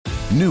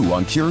New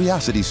on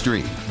Curiosity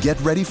Stream. Get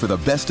ready for the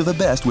best of the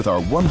best with our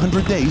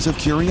 100 Days of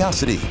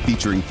Curiosity,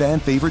 featuring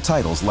fan-favorite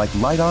titles like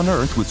Light on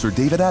Earth with Sir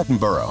David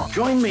Attenborough.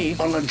 Join me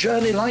on a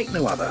journey like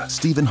no other.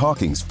 Stephen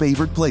Hawking's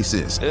favorite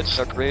places. It's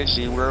a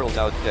crazy world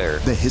out there.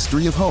 The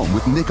History of Home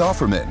with Nick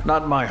Offerman.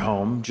 Not my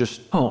home,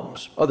 just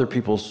homes. Other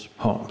people's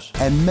homes.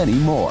 And many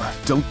more.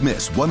 Don't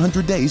miss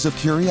 100 Days of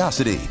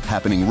Curiosity,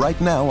 happening right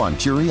now on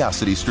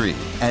Curiosity Stream.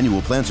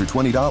 Annual plans are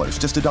 $20,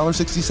 just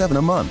 $1.67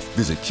 a month.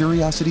 Visit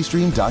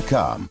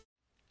CuriosityStream.com.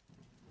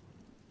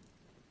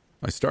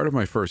 I started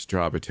my first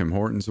job at Tim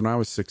Hortons when I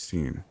was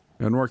 16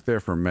 and worked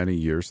there for many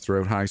years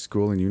throughout high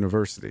school and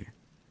university.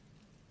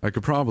 I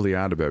could probably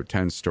add about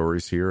 10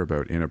 stories here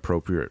about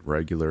inappropriate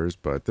regulars,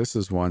 but this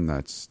is one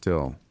that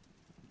still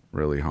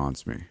really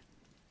haunts me.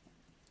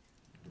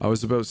 I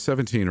was about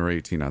 17 or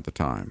 18 at the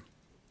time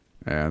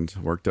and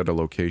worked at a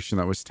location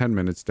that was 10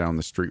 minutes down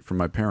the street from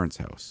my parents'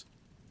 house.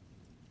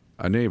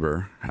 A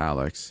neighbor,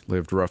 Alex,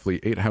 lived roughly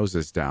 8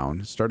 houses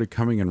down, started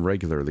coming in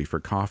regularly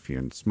for coffee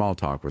and small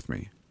talk with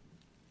me.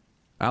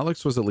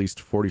 Alex was at least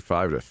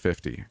 45 to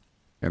 50,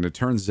 and it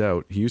turns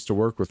out he used to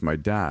work with my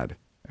dad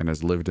and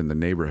has lived in the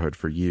neighborhood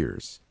for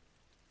years.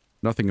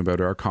 Nothing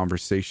about our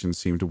conversation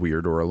seemed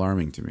weird or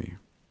alarming to me.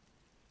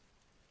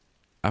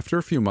 After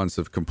a few months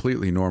of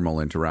completely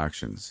normal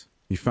interactions,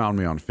 he found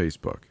me on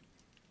Facebook.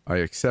 I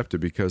accepted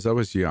because I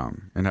was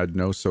young and had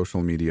no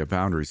social media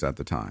boundaries at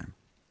the time.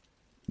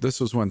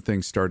 This was when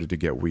things started to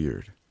get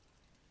weird.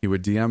 He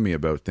would DM me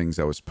about things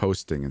I was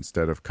posting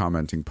instead of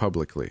commenting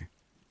publicly.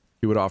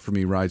 He would offer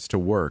me rides to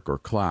work or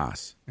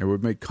class and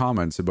would make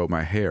comments about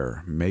my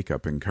hair,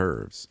 makeup, and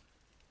curves.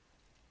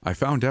 I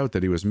found out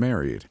that he was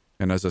married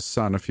and has a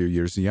son a few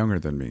years younger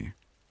than me.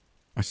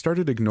 I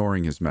started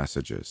ignoring his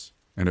messages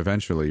and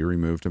eventually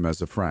removed him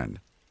as a friend.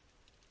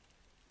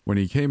 When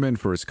he came in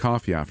for his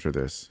coffee after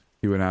this,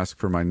 he would ask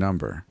for my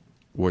number,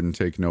 wouldn't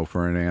take no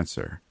for an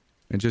answer,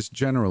 and just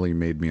generally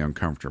made me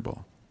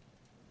uncomfortable.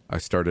 I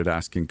started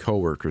asking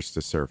coworkers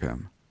to serve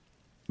him.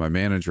 My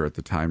manager at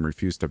the time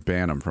refused to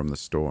ban him from the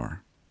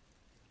store.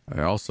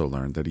 I also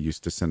learned that he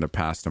used to send a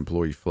past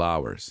employee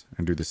flowers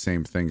and do the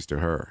same things to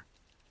her.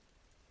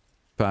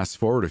 Fast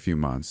forward a few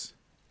months,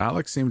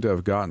 Alex seemed to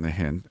have gotten the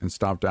hint and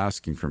stopped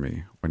asking for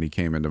me when he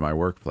came into my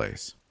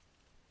workplace.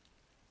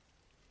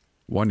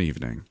 One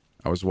evening,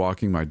 I was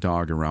walking my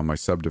dog around my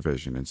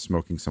subdivision and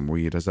smoking some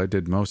weed as I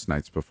did most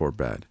nights before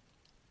bed.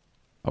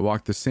 I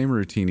walked the same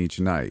routine each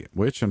night,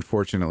 which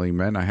unfortunately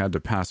meant I had to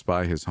pass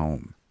by his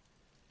home.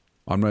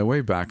 On my way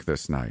back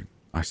this night,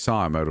 I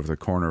saw him out of the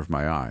corner of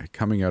my eye,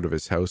 coming out of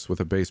his house with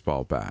a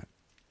baseball bat.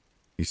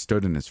 He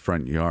stood in his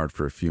front yard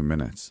for a few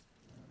minutes,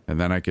 and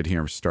then I could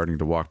hear him starting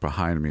to walk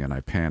behind me, and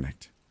I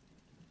panicked.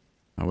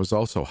 I was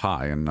also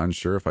high and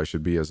unsure if I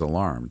should be as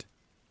alarmed.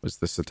 Was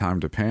this the time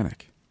to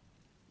panic?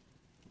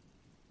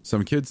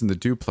 Some kids in the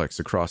duplex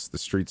across the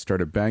street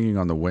started banging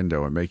on the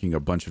window and making a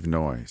bunch of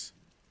noise.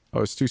 I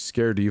was too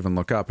scared to even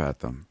look up at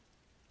them.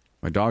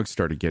 My dog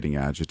started getting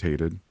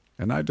agitated,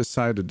 and I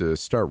decided to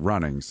start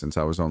running since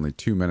I was only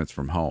 2 minutes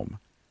from home.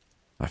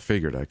 I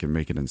figured I could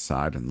make it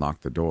inside and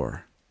lock the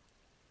door.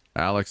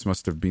 Alex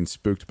must have been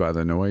spooked by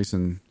the noise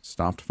and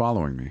stopped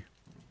following me.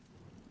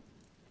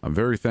 I'm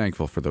very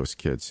thankful for those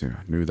kids who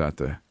knew that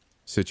the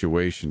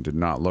situation did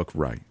not look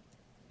right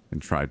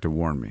and tried to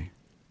warn me.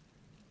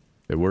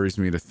 It worries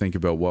me to think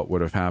about what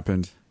would have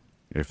happened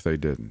if they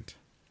didn't.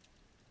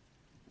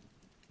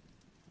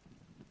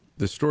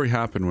 The story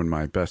happened when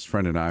my best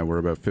friend and I were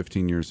about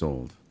 15 years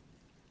old.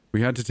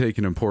 We had to take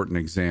an important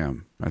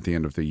exam at the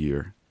end of the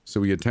year,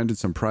 so we attended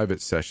some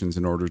private sessions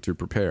in order to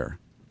prepare.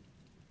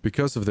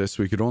 Because of this,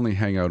 we could only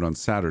hang out on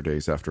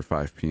Saturdays after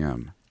 5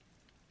 p.m.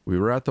 We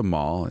were at the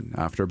mall, and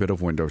after a bit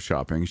of window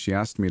shopping, she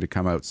asked me to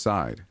come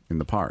outside in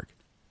the park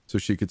so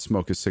she could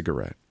smoke a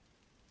cigarette.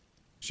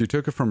 She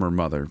took it from her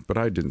mother, but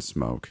I didn't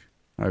smoke.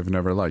 I've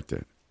never liked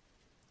it.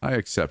 I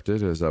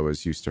accepted as I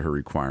was used to her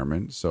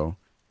requirement, so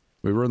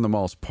we were in the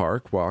mall's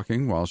park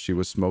walking while she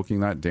was smoking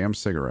that damn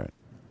cigarette.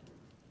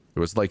 It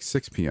was like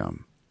 6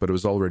 p.m., but it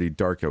was already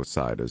dark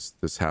outside as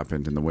this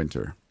happened in the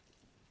winter.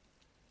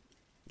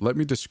 Let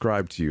me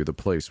describe to you the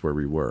place where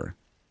we were.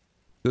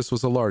 This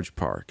was a large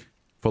park,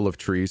 full of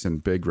trees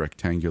and big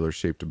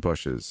rectangular-shaped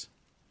bushes.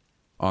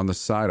 On the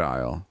side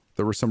aisle,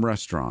 there were some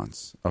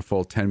restaurants, a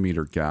full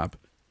 10-meter gap,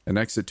 an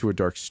exit to a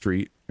dark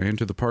street, and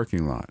into the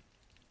parking lot,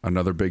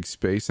 another big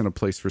space, and a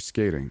place for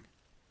skating.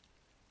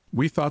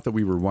 We thought that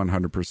we were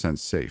 100%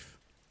 safe,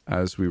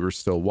 as we were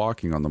still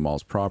walking on the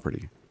mall's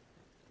property.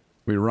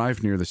 We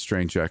arrived near the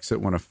strange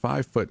exit when a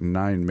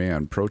 5'9"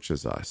 man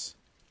approaches us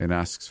and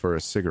asks for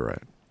a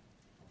cigarette.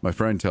 My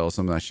friend tells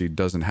him that she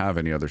doesn't have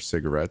any other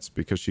cigarettes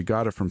because she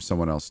got it from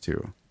someone else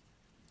too.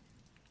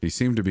 He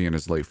seemed to be in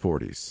his late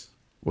 40s,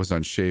 was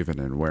unshaven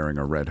and wearing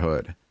a red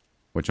hood,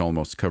 which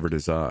almost covered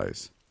his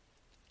eyes.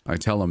 I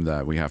tell him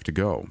that we have to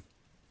go,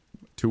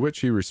 to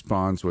which he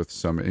responds with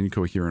some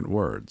incoherent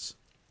words.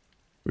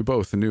 We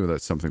both knew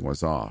that something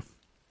was off,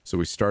 so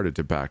we started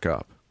to back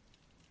up.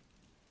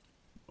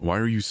 "Why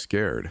are you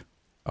scared?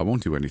 I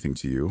won't do anything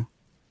to you,"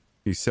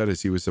 he said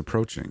as he was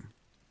approaching.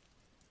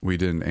 We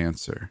didn't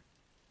answer.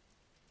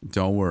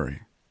 "Don't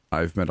worry,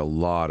 I've met a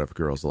lot of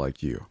girls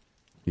like you,"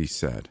 he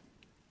said.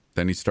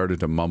 Then he started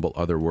to mumble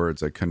other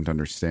words I couldn't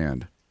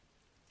understand.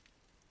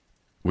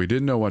 We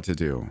didn't know what to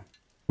do.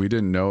 We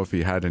didn't know if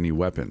he had any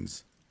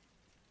weapons.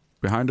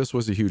 Behind us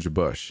was a huge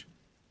bush.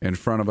 In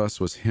front of us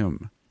was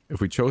him. If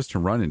we chose to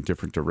run in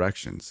different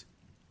directions,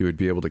 he would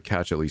be able to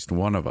catch at least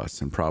one of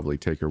us and probably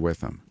take her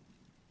with him.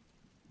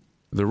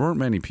 There weren't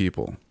many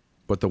people,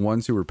 but the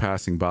ones who were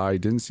passing by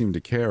didn't seem to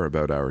care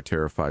about our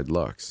terrified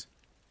looks.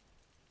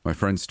 My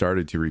friend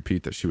started to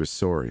repeat that she was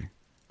sorry,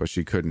 but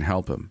she couldn't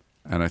help him,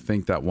 and I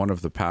think that one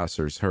of the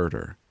passers heard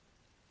her.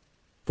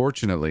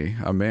 Fortunately,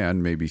 a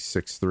man, maybe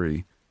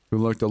 6'3", who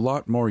looked a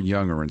lot more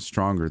younger and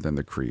stronger than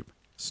the creep,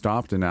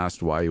 stopped and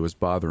asked why he was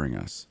bothering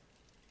us,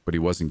 but he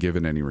wasn't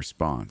given any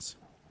response.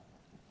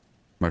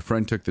 My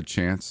friend took the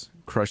chance,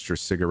 crushed her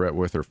cigarette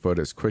with her foot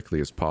as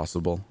quickly as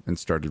possible, and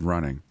started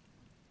running.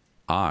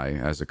 I,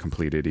 as a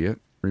complete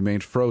idiot,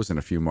 remained frozen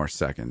a few more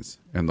seconds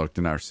and looked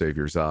in our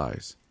Savior's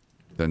eyes,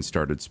 then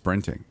started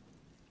sprinting.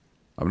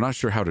 I'm not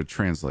sure how to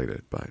translate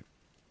it, but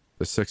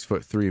the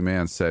 6'3"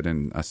 man said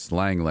in a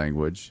slang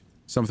language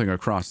something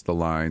across the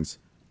lines,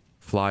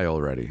 "Fly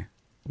already,"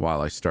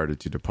 while I started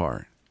to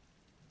depart.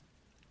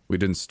 We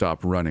didn't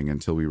stop running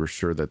until we were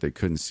sure that they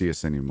couldn't see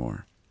us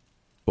anymore.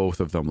 Both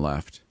of them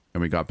left,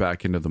 and we got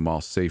back into the mall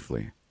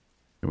safely,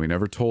 and we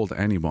never told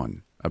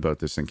anyone about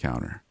this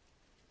encounter.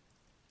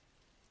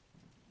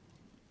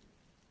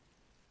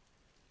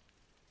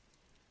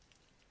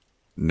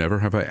 Never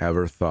have I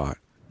ever thought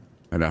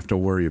I'd have to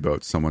worry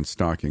about someone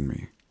stalking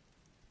me.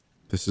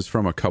 This is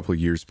from a couple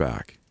years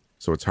back,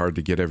 so it's hard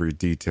to get every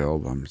detail,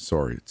 but I'm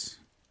sorry it's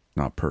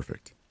not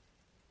perfect.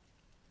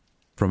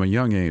 From a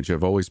young age,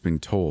 I've always been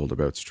told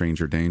about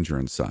stranger danger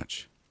and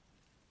such.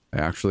 I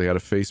actually had a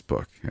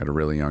Facebook at a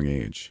really young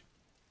age,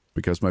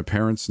 because my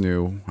parents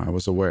knew I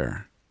was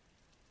aware.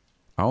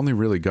 I only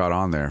really got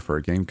on there for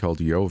a game called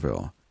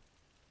Yoville.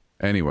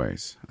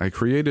 Anyways, I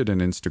created an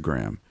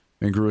Instagram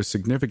and grew a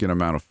significant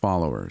amount of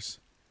followers.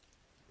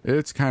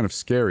 It's kind of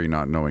scary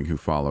not knowing who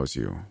follows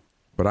you,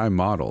 but I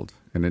modeled,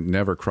 and it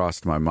never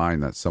crossed my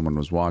mind that someone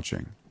was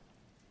watching.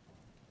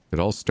 It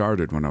all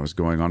started when I was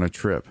going on a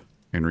trip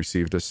and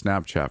received a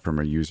Snapchat from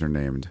a user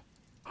named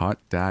Hot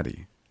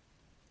Daddy.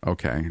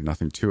 Okay,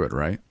 nothing to it,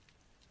 right?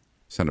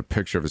 Sent a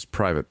picture of his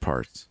private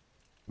parts.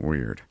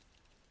 Weird.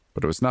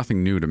 But it was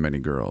nothing new to many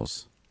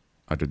girls.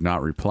 I did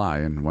not reply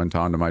and went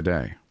on to my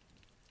day.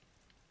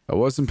 I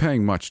wasn't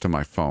paying much to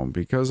my phone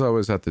because I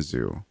was at the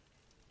zoo.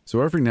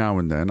 So every now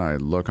and then I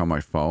look on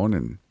my phone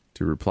and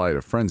to reply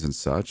to friends and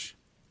such.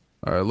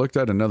 I looked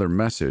at another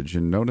message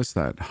and noticed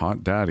that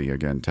Hot Daddy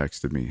again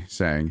texted me,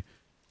 saying,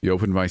 "You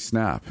opened my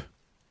Snap.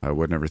 I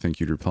would never think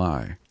you'd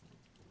reply.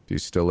 Do you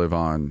still live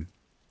on,"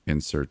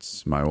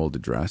 inserts my old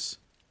address.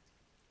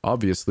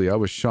 Obviously, I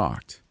was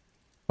shocked.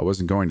 I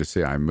wasn't going to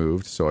say I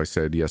moved, so I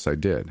said yes, I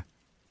did.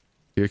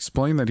 He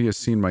explained that he has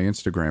seen my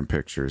Instagram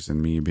pictures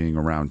and me being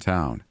around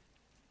town.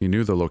 He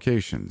knew the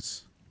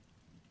locations.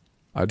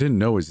 I didn't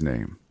know his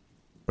name,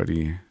 but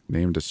he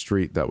named a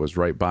street that was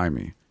right by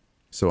me,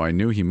 so I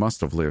knew he must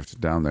have lived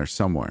down there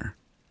somewhere.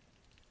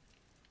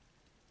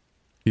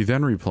 He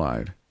then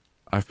replied,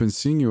 "I've been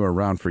seeing you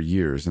around for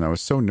years, and I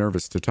was so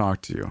nervous to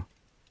talk to you."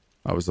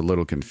 I was a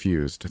little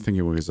confused, thinking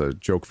it was a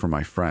joke for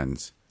my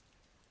friends.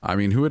 I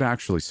mean, who would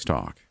actually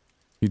stalk?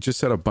 He just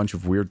said a bunch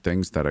of weird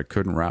things that I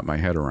couldn't wrap my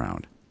head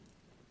around.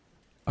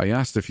 I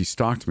asked if he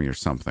stalked me or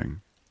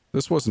something.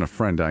 This wasn't a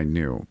friend I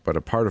knew, but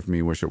a part of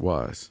me wished it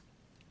was.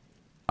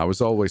 I was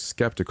always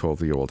skeptical of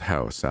the old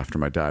house after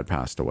my dad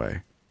passed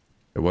away.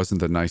 It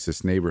wasn't the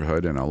nicest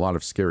neighborhood, and a lot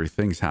of scary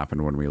things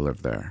happened when we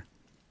lived there.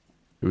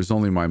 It was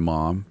only my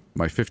mom,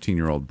 my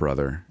 15-year-old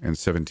brother, and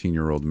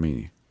 17-year-old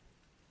me.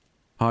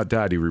 Hot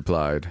Daddy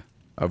replied,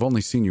 "I've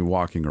only seen you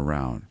walking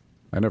around.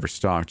 I never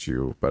stalked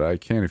you, but I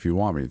can if you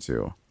want me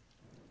to."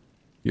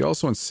 He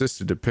also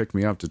insisted to pick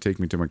me up to take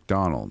me to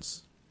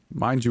McDonald's.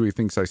 Mind you, he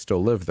thinks I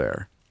still live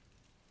there.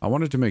 I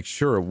wanted to make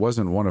sure it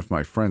wasn't one of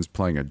my friends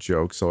playing a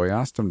joke, so I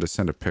asked him to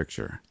send a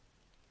picture.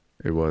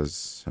 It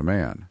was a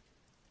man.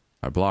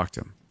 I blocked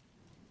him.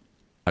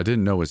 I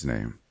didn't know his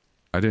name.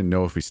 I didn't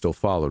know if he still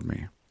followed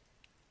me.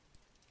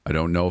 I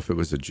don't know if it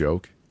was a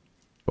joke,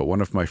 but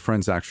one of my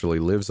friends actually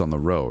lives on the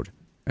road,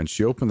 and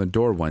she opened the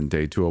door one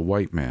day to a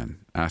white man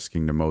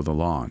asking to mow the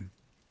lawn.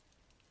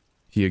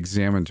 He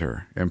examined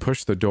her and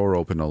pushed the door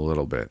open a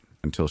little bit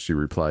until she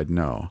replied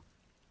no.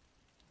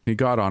 He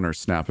got on her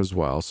Snap as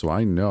well, so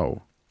I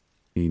know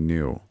he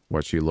knew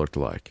what she looked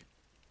like.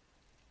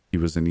 He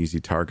was an easy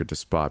target to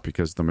spot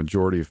because the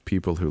majority of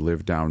people who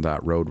lived down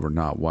that road were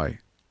not white.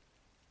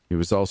 He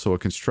was also a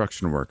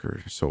construction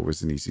worker, so it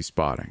was an easy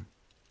spotting.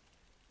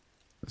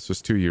 This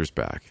was 2 years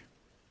back,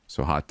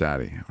 so Hot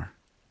Daddy, or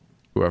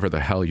whoever the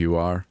hell you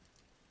are,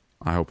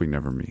 I hope we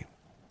never meet.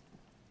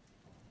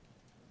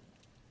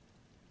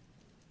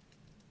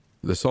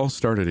 This all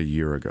started a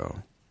year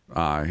ago.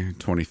 I,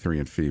 23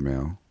 and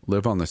female,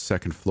 live on the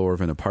second floor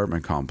of an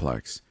apartment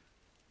complex,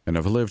 and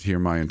have lived here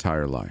my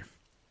entire life.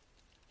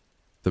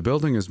 The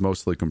building is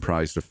mostly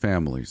comprised of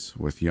families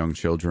with young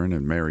children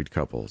and married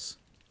couples.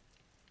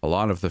 A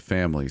lot of the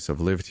families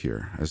have lived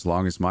here as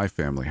long as my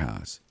family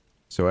has,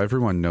 so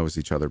everyone knows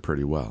each other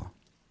pretty well.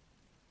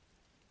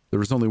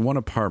 There is only one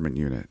apartment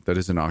unit that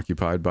isn't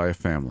occupied by a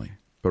family,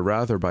 but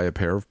rather by a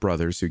pair of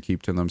brothers who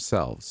keep to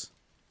themselves.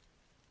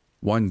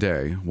 One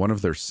day, one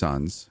of their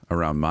sons,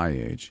 around my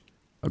age,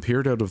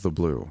 appeared out of the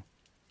blue.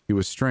 He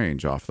was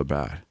strange off the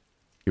bat.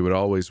 He would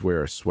always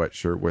wear a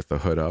sweatshirt with the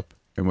hood up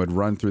and would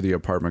run through the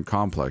apartment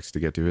complex to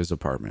get to his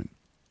apartment.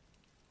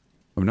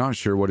 I'm not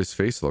sure what his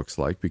face looks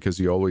like because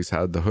he always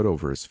had the hood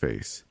over his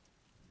face.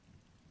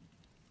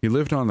 He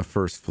lived on the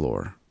first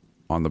floor,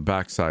 on the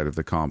back side of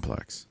the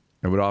complex,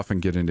 and would often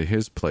get into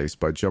his place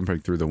by jumping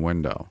through the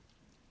window.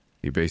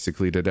 He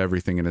basically did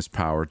everything in his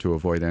power to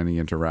avoid any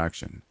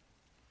interaction.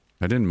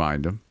 I didn't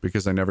mind him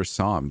because I never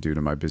saw him due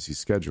to my busy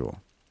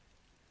schedule.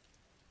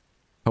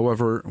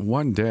 However,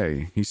 one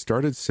day, he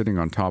started sitting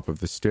on top of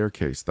the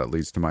staircase that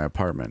leads to my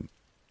apartment.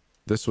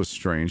 This was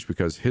strange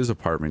because his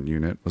apartment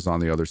unit was on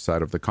the other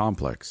side of the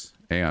complex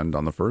and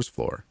on the first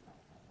floor.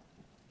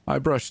 I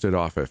brushed it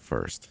off at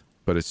first,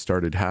 but it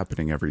started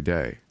happening every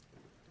day.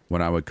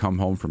 When I would come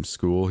home from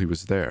school, he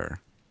was there.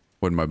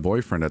 When my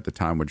boyfriend at the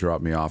time would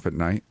drop me off at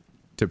night,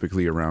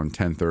 typically around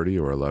 10:30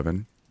 or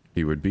 11,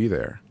 he would be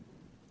there.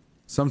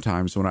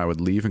 Sometimes when I would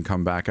leave and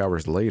come back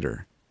hours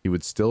later, he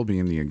would still be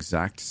in the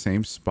exact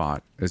same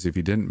spot as if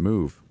he didn't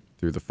move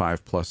through the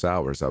 5+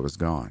 hours I was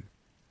gone.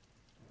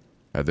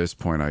 At this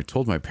point, I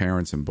told my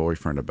parents and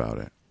boyfriend about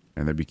it,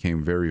 and they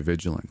became very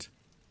vigilant.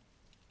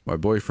 My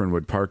boyfriend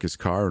would park his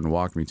car and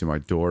walk me to my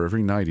door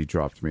every night he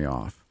dropped me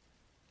off.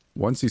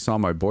 Once he saw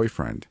my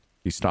boyfriend,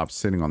 he stopped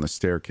sitting on the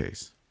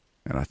staircase,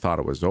 and I thought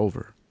it was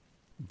over,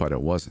 but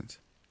it wasn't.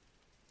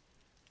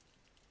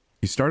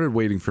 He started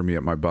waiting for me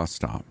at my bus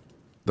stop.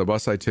 The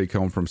bus I take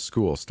home from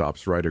school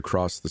stops right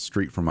across the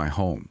street from my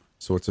home,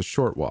 so it's a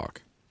short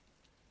walk.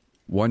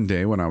 One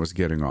day when I was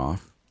getting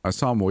off, I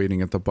saw him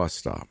waiting at the bus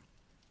stop.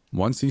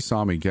 Once he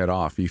saw me get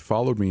off, he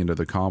followed me into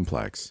the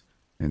complex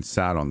and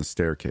sat on the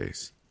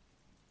staircase.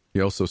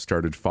 He also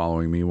started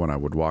following me when I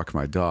would walk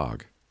my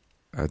dog.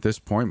 At this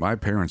point, my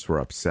parents were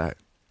upset.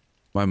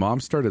 My mom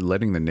started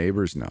letting the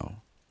neighbors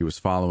know he was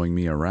following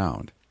me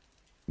around.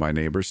 My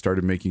neighbors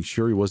started making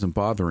sure he wasn't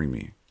bothering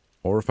me,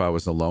 or if I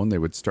was alone, they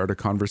would start a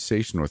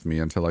conversation with me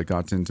until I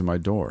got into my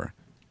door.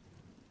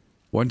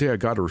 One day I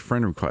got a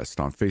friend request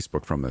on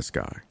Facebook from this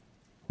guy.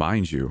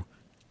 Mind you,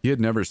 he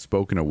had never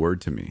spoken a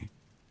word to me,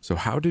 so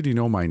how did he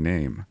know my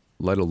name,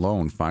 let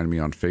alone find me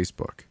on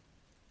Facebook?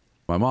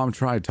 My mom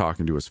tried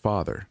talking to his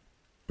father,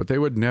 but they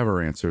would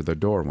never answer the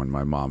door when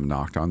my mom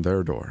knocked on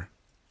their door.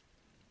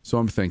 So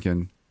I'm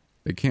thinking,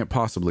 it can't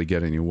possibly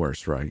get any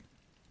worse, right?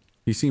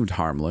 He seemed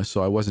harmless,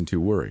 so I wasn't too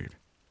worried.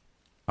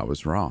 I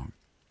was wrong.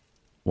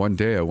 One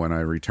day when I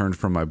returned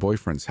from my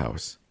boyfriend's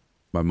house,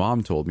 my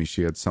mom told me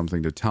she had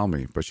something to tell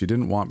me, but she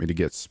didn't want me to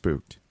get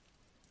spooked.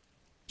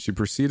 She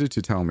proceeded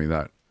to tell me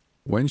that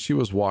when she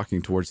was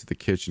walking towards the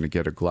kitchen to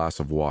get a glass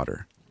of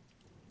water,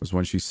 was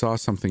when she saw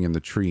something in the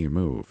tree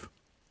move.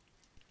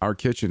 Our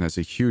kitchen has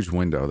a huge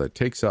window that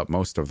takes up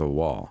most of the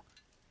wall.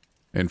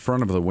 In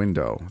front of the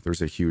window,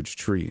 there's a huge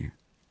tree.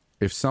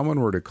 If someone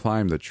were to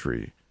climb the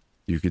tree,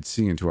 you could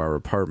see into our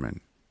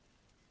apartment.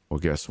 Well,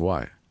 guess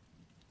what?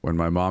 When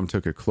my mom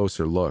took a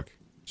closer look,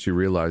 she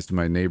realized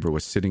my neighbor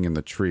was sitting in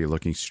the tree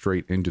looking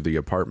straight into the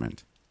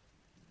apartment.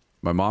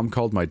 My mom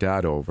called my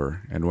dad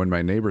over, and when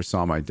my neighbor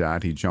saw my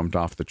dad, he jumped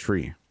off the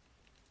tree.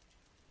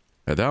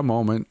 At that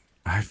moment,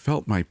 I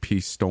felt my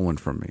peace stolen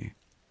from me.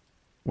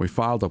 We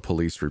filed a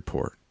police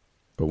report,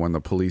 but when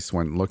the police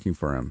went looking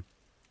for him,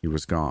 he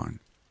was gone.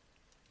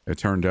 It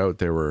turned out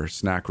there were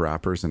snack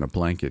wrappers and a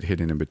blanket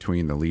hidden in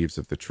between the leaves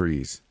of the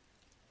trees.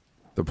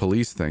 The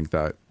police think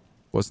that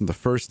wasn't the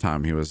first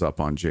time he was up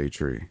on J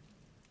Tree.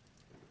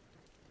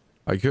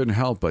 I couldn't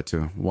help but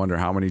to wonder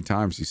how many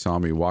times he saw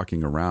me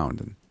walking around,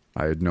 and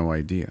I had no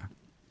idea.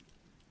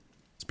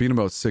 It's been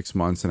about 6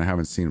 months and I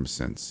haven't seen him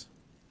since.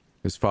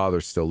 His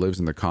father still lives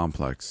in the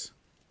complex,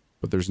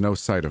 but there's no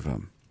sight of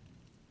him.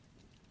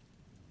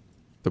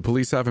 The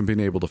police haven't been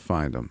able to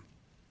find him,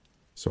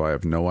 so I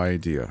have no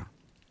idea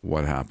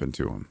what happened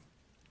to him.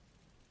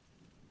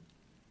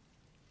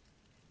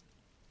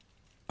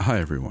 Hi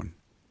everyone.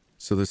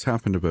 So this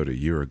happened about a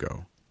year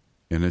ago,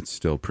 and it's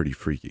still pretty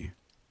freaky.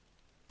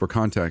 For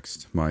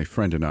context, my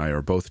friend and I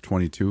are both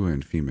 22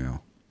 and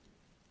female.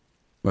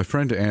 My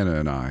friend Anna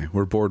and I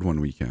were bored one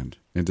weekend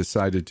and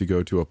decided to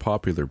go to a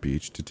popular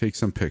beach to take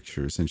some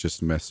pictures and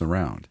just mess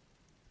around.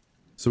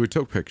 So we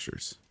took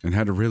pictures and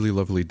had a really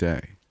lovely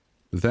day.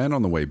 Then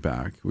on the way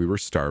back, we were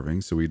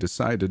starving, so we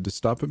decided to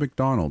stop at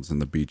McDonald's in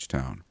the beach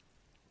town.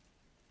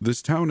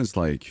 This town is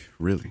like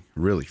really,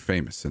 really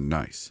famous and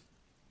nice.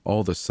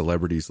 All the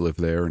celebrities live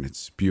there and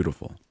it's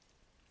beautiful.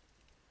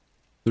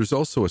 There's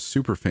also a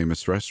super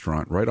famous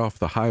restaurant right off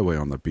the highway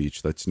on the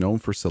beach that's known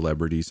for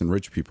celebrities and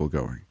rich people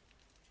going.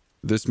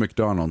 This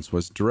McDonald's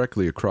was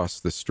directly across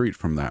the street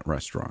from that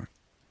restaurant.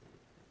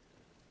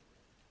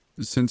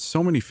 Since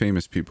so many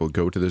famous people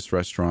go to this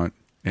restaurant,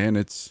 and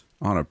it's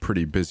on a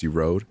pretty busy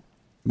road.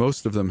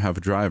 Most of them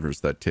have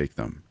drivers that take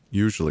them,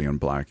 usually in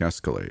black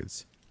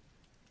Escalades.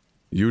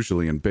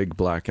 Usually in big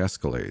black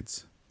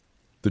Escalades.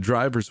 The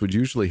drivers would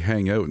usually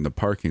hang out in the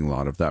parking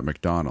lot of that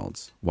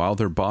McDonald's while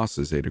their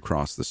bosses ate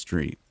across the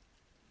street.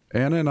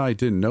 Anna and I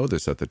didn't know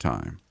this at the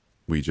time.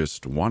 We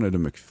just wanted a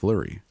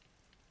McFlurry.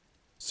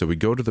 So we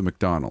go to the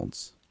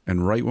McDonald's,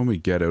 and right when we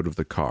get out of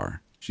the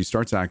car, she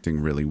starts acting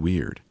really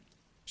weird.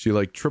 She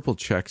triple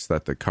checks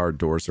that the car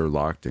doors are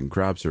locked and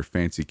grabs her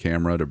fancy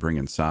camera to bring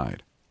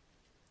inside.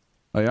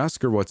 I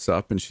ask her what's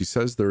up, and she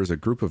says there is a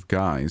group of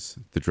guys,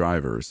 the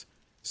drivers,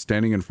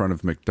 standing in front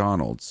of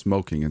McDonald's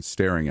smoking and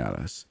staring at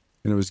us,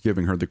 and it was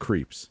giving her the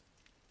creeps.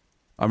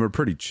 I'm a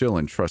pretty chill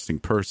and trusting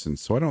person,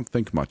 so I don't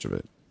think much of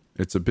it.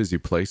 It's a busy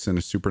place and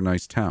a super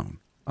nice town.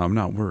 I'm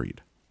not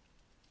worried.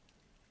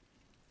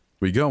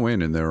 We go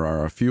in and there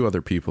are a few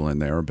other people in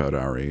there about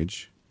our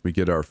age. We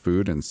get our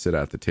food and sit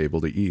at the table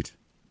to eat.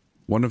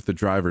 One of the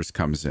drivers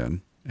comes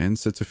in and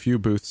sits a few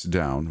booths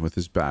down with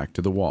his back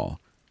to the wall,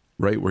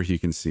 right where he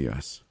can see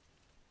us.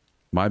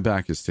 My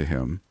back is to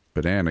him,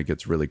 but Anna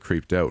gets really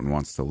creeped out and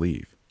wants to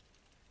leave.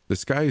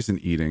 This guy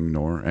isn't eating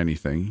nor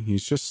anything,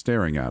 he's just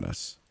staring at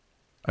us.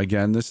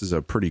 Again, this is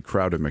a pretty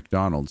crowded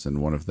McDonald's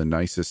in one of the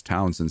nicest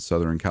towns in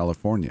Southern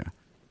California,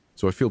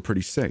 so I feel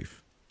pretty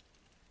safe.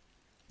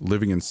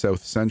 Living in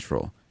South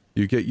Central,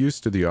 you get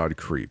used to the odd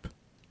creep.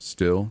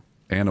 Still,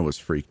 Anna was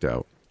freaked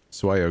out,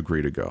 so I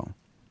agree to go.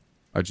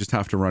 I just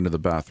have to run to the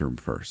bathroom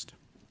first.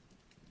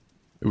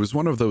 It was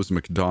one of those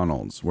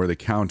McDonald's where the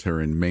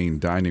counter and main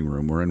dining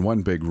room were in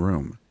one big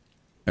room,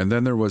 and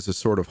then there was a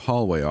sort of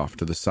hallway off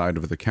to the side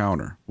of the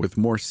counter with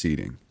more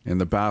seating and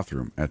the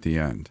bathroom at the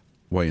end,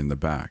 way in the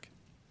back.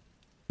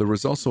 There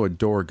was also a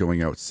door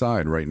going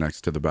outside right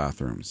next to the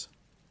bathrooms.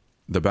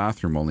 The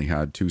bathroom only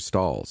had 2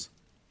 stalls.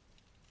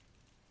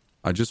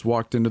 I just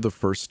walked into the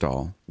first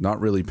stall,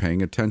 not really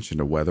paying attention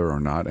to whether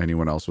or not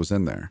anyone else was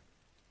in there.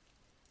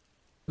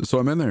 So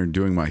I'm in there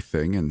doing my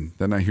thing, and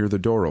then I hear the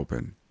door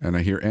open, and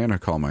I hear Anna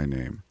call my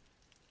name.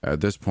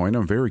 At this point,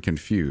 I'm very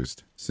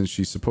confused, since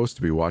she's supposed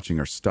to be watching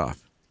her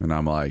stuff, and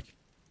I'm like,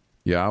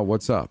 "Yeah,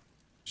 what's up?"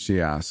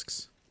 She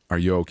asks, "Are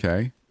you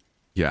okay?"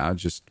 "Yeah,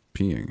 just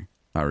peeing,"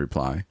 I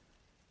reply.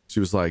 She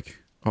was like,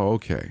 "Oh,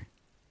 okay,"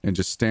 and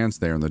just stands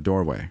there in the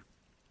doorway.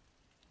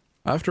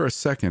 After a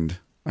second,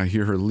 I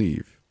hear her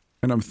leave,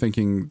 and I'm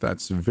thinking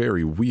that's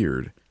very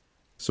weird.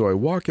 So I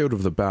walk out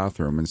of the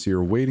bathroom and see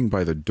her waiting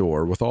by the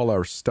door with all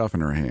our stuff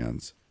in her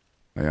hands.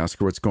 I ask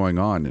her what's going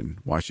on and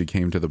why she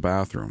came to the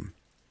bathroom.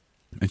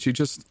 And she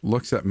just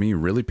looks at me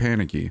really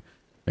panicky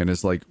and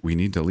is like, "We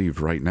need to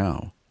leave right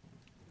now."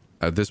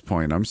 At this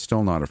point, I'm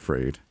still not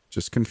afraid,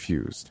 just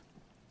confused.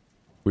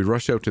 We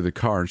rush out to the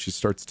car and she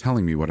starts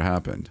telling me what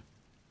happened.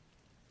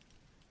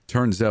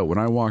 Turns out when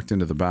I walked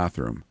into the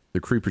bathroom, the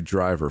creepy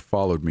driver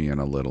followed me in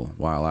a little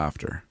while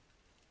after.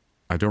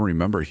 I don't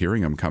remember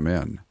hearing him come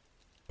in,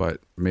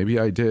 but maybe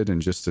I did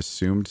and just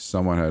assumed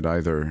someone had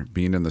either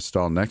been in the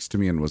stall next to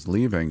me and was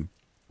leaving,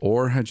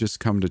 or had just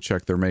come to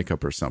check their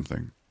makeup or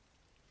something.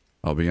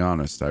 I'll be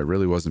honest, I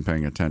really wasn't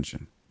paying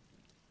attention.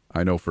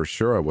 I know for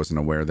sure I wasn't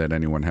aware that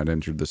anyone had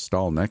entered the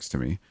stall next to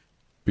me,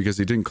 because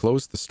he didn't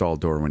close the stall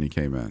door when he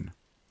came in.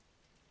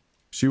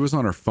 She was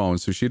on her phone,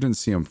 so she didn't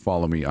see him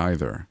follow me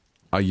either.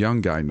 A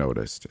young guy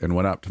noticed and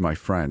went up to my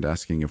friend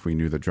asking if we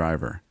knew the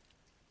driver.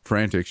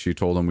 Frantic, she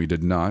told him we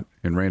did not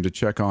and ran to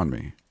check on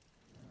me.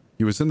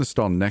 He was in the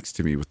stall next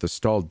to me with the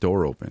stall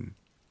door open.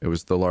 It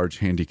was the large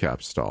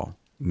handicap stall,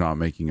 not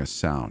making a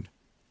sound.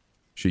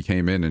 She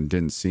came in and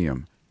didn't see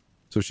him,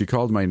 so she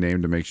called my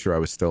name to make sure I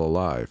was still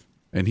alive,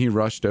 and he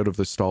rushed out of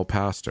the stall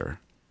past her.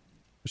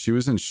 She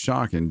was in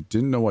shock and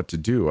didn't know what to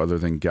do other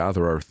than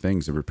gather our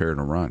things and prepare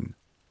to run.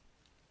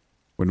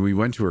 When we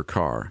went to her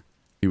car,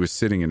 he was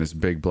sitting in his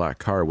big black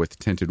car with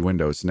tinted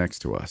windows next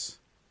to us,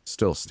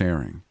 still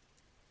staring.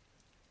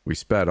 We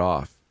sped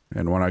off,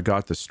 and when I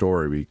got the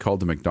story, we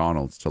called the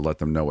McDonald's to let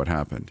them know what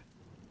happened.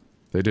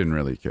 They didn't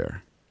really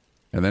care.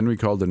 And then we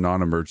called the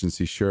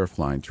non-emergency sheriff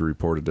line to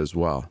report it as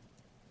well,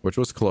 which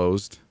was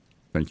closed.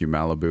 Thank you,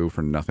 Malibu,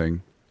 for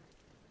nothing.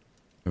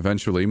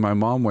 Eventually, my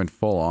mom went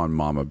full-on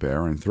mama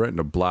bear and threatened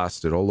to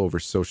blast it all over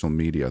social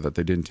media that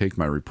they didn't take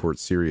my report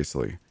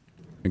seriously,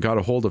 and got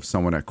a hold of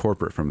someone at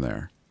corporate from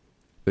there.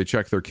 They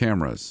checked their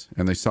cameras,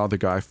 and they saw the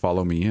guy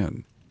follow me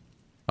in.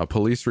 A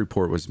police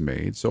report was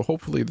made, so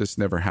hopefully this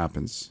never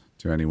happens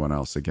to anyone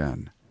else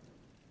again.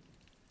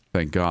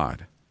 Thank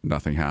God,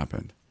 nothing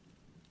happened.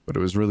 But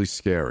it was really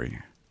scary.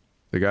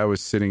 The guy was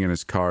sitting in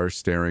his car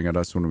staring at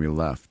us when we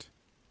left.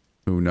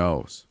 Who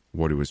knows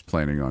what he was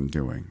planning on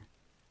doing.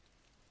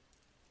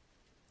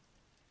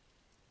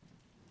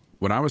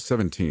 When I was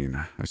 17,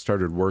 I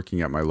started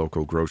working at my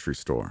local grocery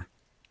store.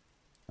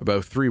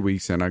 About 3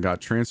 weeks in, I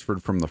got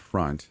transferred from the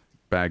front,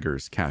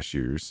 baggers,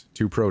 cashiers,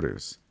 to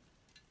produce.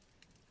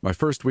 My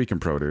first week in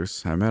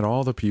produce, I met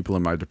all the people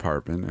in my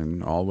department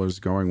and all was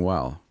going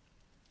well.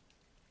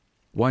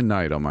 One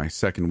night on my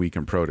second week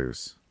in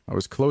produce, I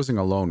was closing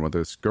alone when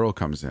this girl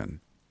comes in.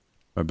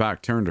 My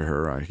back turned to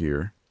her, I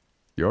hear,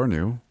 "You're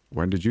new.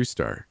 When did you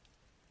start?"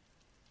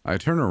 I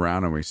turn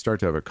around and we start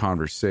to have a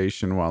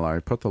conversation while I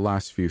put the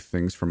last few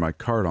things from my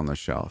cart on the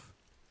shelf.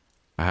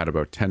 I had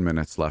about 10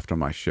 minutes left on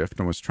my shift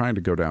and was trying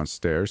to go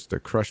downstairs to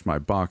crush my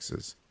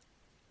boxes,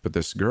 but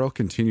this girl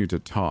continued to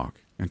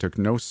talk and took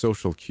no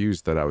social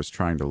cues that I was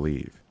trying to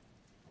leave.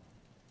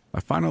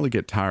 I finally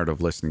get tired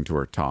of listening to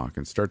her talk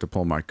and start to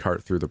pull my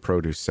cart through the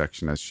produce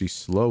section as she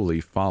slowly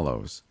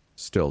follows,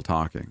 still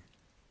talking.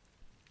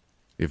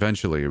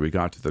 Eventually, we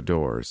got to the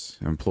doors,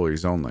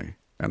 employees only,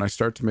 and I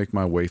start to make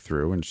my way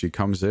through and she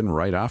comes in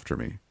right after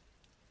me.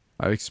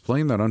 I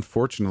explain that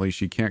unfortunately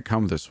she can't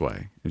come this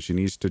way and she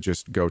needs to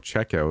just go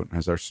check out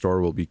as our store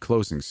will be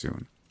closing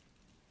soon.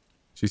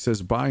 She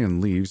says bye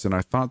and leaves, and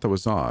I thought that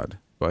was odd,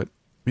 but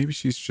maybe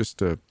she's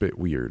just a bit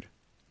weird.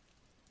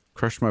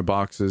 Crush my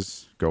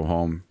boxes, go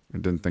home,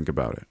 and didn't think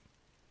about it.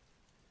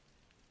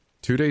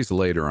 2 days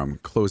later, I'm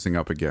closing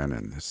up again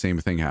and the same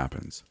thing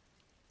happens.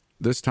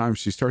 This time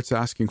she starts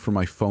asking for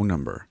my phone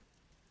number.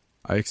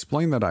 I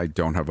explain that I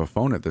don't have a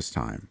phone at this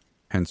time,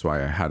 hence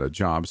why I had a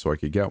job so I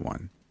could get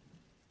one.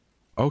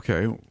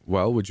 Okay,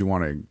 well, would you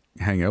want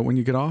to hang out when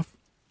you get off?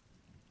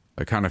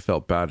 I kind of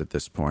felt bad at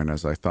this point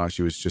as I thought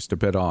she was just a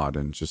bit odd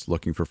and just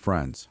looking for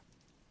friends.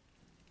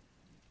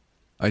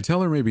 I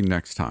tell her maybe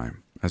next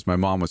time, as my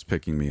mom was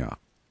picking me up.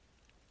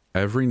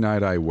 Every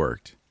night I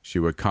worked, she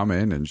would come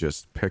in and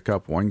just pick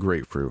up one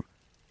grapefruit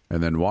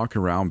and then walk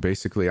around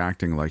basically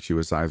acting like she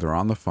was either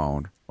on the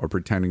phone or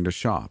pretending to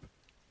shop,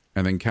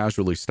 and then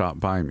casually stop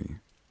by me.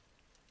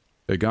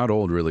 It got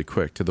old really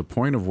quick to the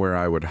point of where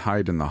I would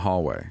hide in the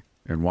hallway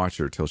and watch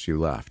her till she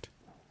left.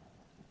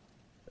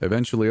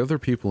 Eventually, other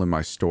people in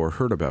my store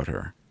heard about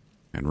her,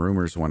 and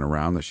rumors went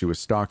around that she was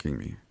stalking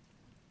me.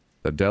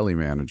 The deli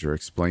manager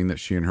explained that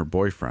she and her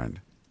boyfriend,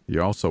 he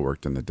also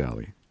worked in the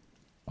deli,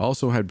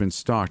 also had been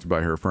stalked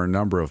by her for a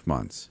number of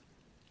months.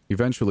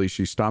 Eventually,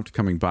 she stopped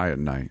coming by at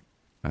night,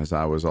 as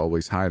I was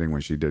always hiding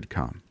when she did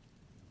come.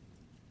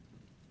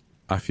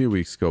 A few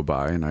weeks go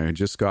by, and I had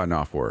just gotten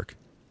off work,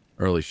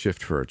 early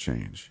shift for a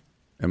change,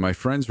 and my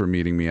friends were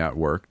meeting me at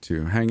work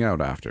to hang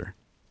out after,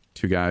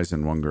 2 guys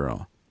and 1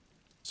 girl.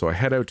 So I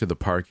head out to the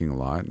parking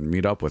lot and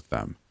meet up with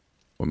them,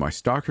 when my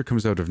stalker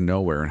comes out of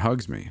nowhere and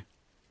hugs me.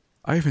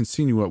 I haven't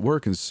seen you at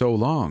work in so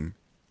long.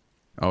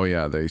 Oh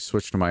yeah, they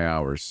switched my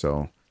hours,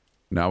 so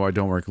now I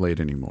don't work late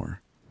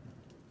anymore.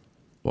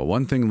 Well,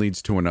 one thing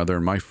leads to another,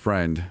 and my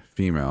friend,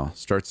 female,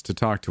 starts to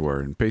talk to her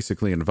and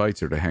basically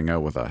invites her to hang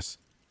out with us.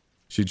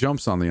 She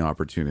jumps on the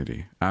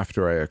opportunity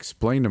after I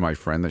explain to my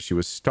friend that she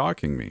was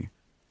stalking me.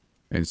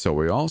 And so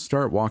we all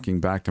start walking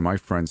back to my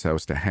friend's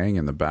house to hang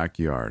in the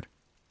backyard,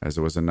 as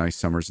it was a nice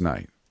summer's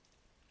night.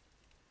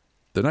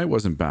 The night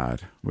wasn't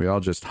bad. We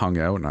all just hung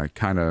out and I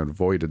kind of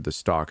avoided the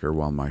stalker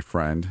while my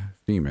friend,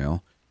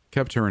 female,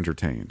 kept her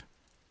entertained.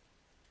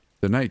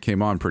 The night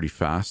came on pretty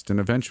fast and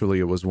eventually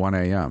it was 1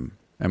 a.m.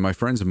 and my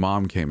friend's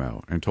mom came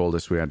out and told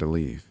us we had to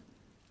leave.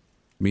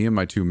 Me and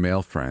my 2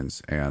 male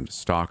friends and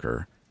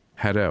stalker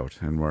head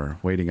out and were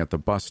waiting at the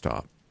bus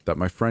stop that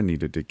my friend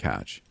needed to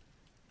catch,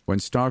 when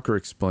stalker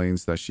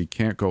explains that she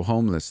can't go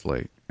home this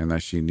late and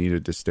that she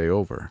needed to stay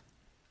over.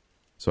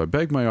 So I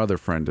beg my other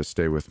friend to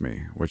stay with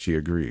me, which he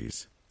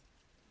agrees.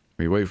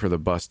 We wait for the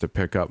bus to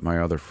pick up my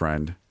other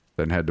friend,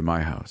 then head to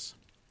my house.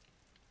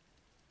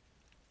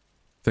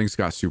 Things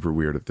got super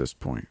weird at this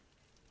point.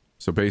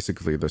 So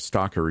basically, the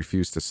stalker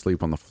refused to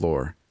sleep on the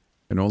floor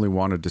and only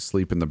wanted to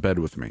sleep in the bed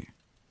with me.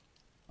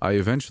 I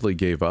eventually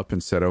gave up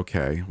and said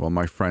okay, while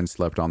my friend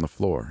slept on the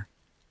floor.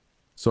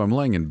 So I'm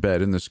laying in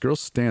bed and this girl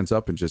stands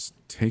up and just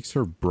takes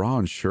her bra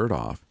and shirt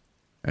off,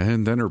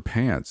 and then her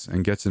pants,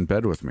 and gets in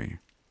bed with me.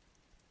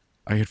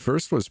 I at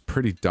first was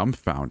pretty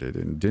dumbfounded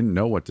and didn't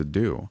know what to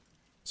do,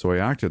 so I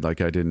acted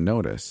like I didn't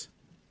notice.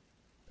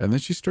 And then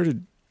she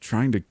started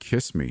trying to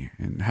kiss me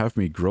and have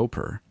me grope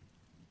her.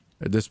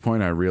 At this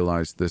point, I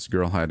realized this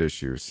girl had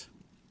issues.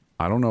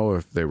 I don't know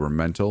if they were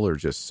mental or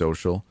just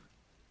social,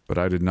 but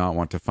I did not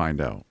want to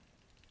find out.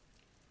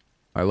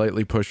 I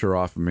lightly push her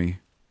off of me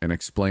and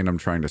explain I'm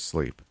trying to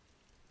sleep.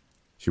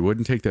 She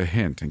wouldn't take the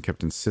hint and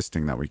kept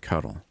insisting that we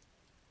cuddle.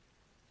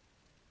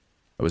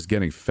 I was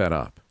getting fed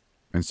up,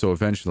 and so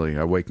eventually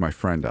I wake my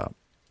friend up.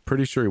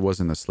 Pretty sure he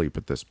wasn't asleep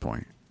at this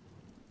point.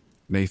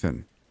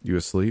 Nathan, you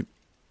asleep?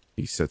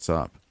 He sits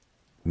up.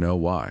 No,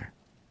 why?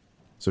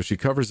 So she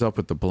covers up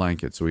with the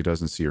blanket so he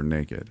doesn't see her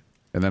naked.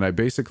 And then I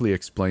basically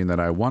explain that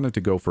I wanted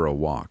to go for a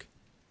walk.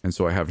 And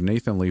so I have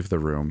Nathan leave the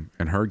room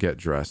and her get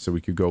dressed so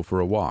we could go for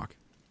a walk.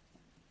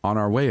 On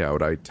our way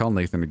out, I tell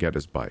Nathan to get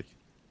his bike.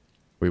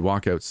 We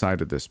walk outside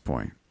at this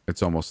point.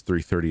 It's almost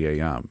 3:30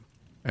 a.m.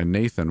 And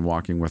Nathan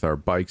walking with our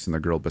bikes and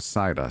the girl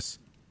beside us.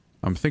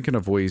 I'm thinking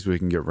of ways we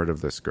can get rid of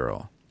this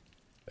girl.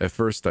 At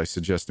first, I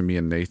suggested me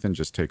and Nathan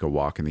just take a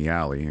walk in the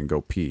alley and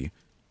go pee,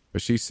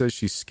 but she says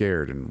she's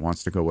scared and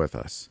wants to go with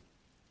us.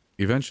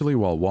 Eventually,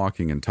 while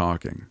walking and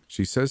talking,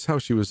 she says how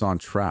she was on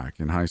track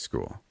in high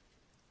school.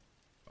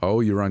 Oh,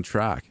 you're on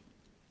track.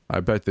 I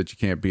bet that you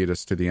can't beat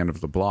us to the end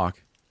of the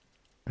block.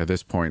 At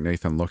this point,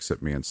 Nathan looks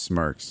at me and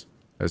smirks,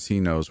 as he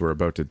knows we're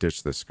about to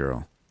ditch this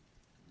girl.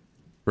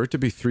 For it to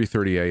be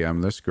 3:30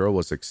 a.m., this girl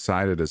was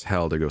excited as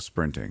hell to go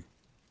sprinting.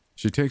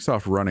 She takes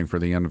off running for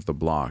the end of the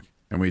block,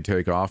 and we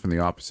take off in the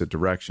opposite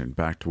direction,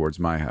 back towards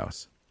my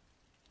house.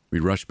 We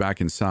rush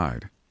back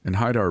inside and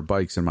hide our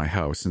bikes in my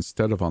house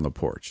instead of on the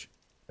porch,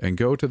 and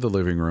go to the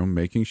living room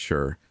making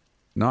sure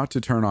not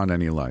to turn on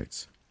any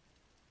lights.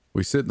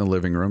 We sit in the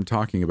living room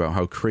talking about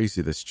how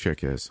crazy this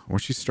chick is when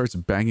she starts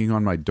banging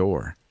on my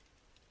door.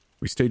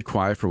 We stayed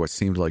quiet for what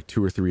seemed like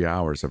 2 or 3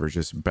 hours of her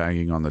just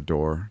banging on the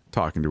door,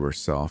 talking to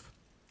herself,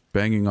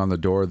 banging on the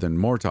door, then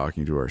more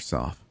talking to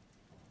herself.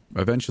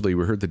 Eventually,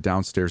 we heard the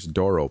downstairs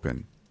door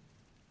open,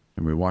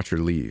 and we watched her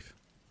leave.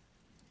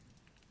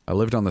 I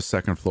lived on the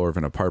second floor of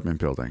an apartment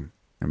building,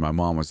 and my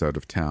mom was out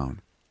of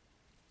town.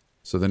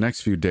 So the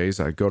next few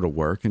days, I go to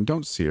work and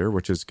don't see her,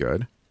 which is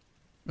good.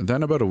 And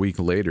then about a week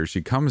later,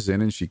 she comes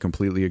in and she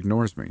completely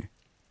ignores me.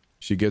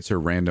 She gets her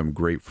random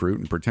grapefruit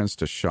and pretends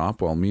to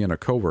shop while me and a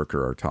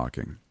coworker are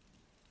talking.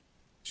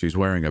 She's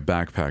wearing a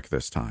backpack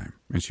this time,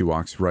 and she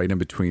walks right in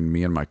between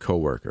me and my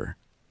coworker.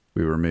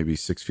 We were maybe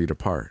 6 feet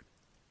apart.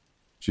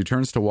 She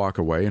turns to walk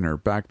away, and her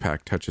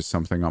backpack touches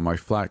something on my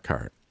flat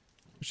cart.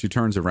 She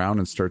turns around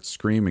and starts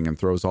screaming and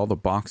throws all the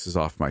boxes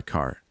off my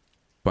cart.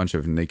 Bunch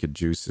of naked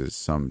juices,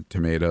 some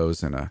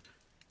tomatoes, and a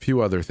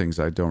few other things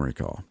I don't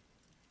recall.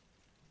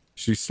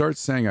 She starts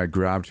saying I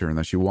grabbed her and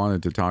that she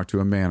wanted to talk to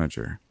a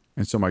manager.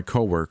 And so my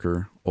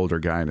coworker, older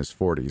guy in his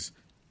 40s,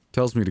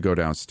 tells me to go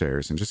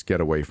downstairs and just get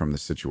away from the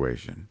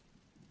situation.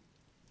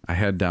 I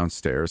head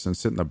downstairs and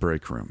sit in the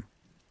break room.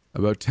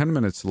 About 10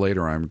 minutes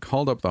later, I'm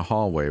called up the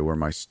hallway where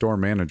my store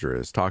manager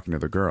is talking to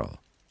the girl.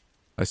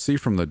 I see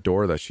from the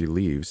door that she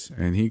leaves,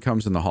 and he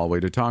comes in the hallway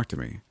to talk to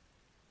me.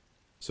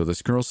 So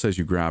this girl says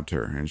you grabbed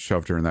her and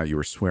shoved her and that you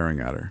were swearing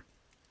at her.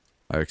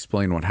 I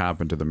explain what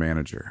happened to the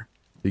manager.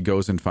 He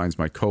goes and finds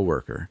my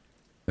coworker,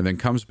 and then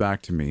comes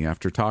back to me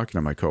after talking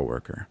to my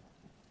coworker.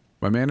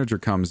 My manager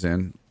comes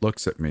in,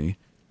 looks at me.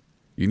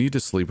 You need to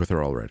sleep with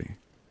her already.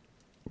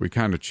 We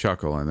kind of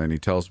chuckle, and then he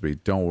tells me,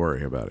 don't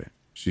worry about it.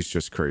 She's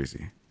just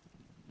crazy.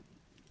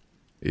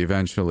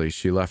 Eventually,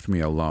 she left me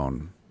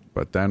alone,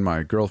 but then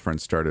my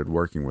girlfriend started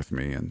working with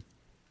me, and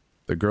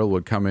the girl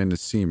would come in to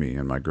see me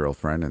and my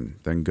girlfriend and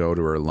then go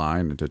to her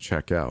line and to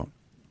check out.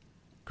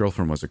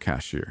 Girlfriend was a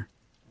cashier.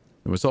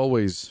 It was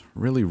always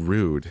really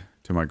rude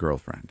to my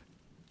girlfriend.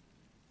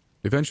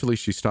 Eventually,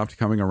 she stopped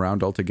coming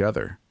around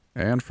altogether,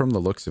 and from the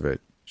looks of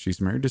it,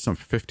 she's married to some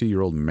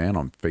 50-year-old man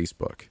on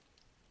Facebook.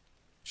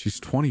 She's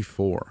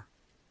 24.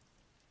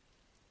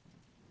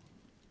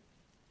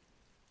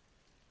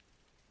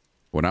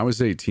 When I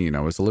was 18, I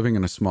was living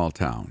in a small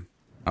town.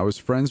 I was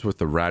friends with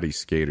the ratty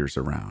skaters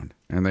around,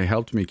 and they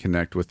helped me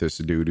connect with this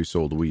dude who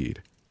sold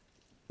weed.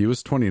 He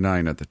was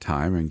 29 at the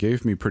time and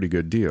gave me pretty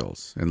good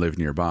deals and lived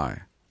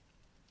nearby.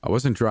 I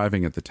wasn't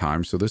driving at the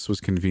time, so this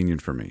was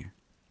convenient for me.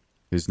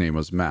 His name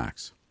was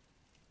Max.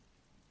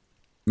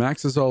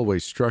 Max has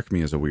always struck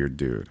me as a weird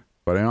dude,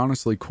 but I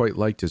honestly quite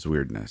liked his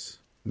weirdness.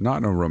 Not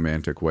in a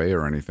romantic way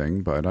or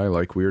anything, but I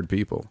like weird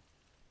people.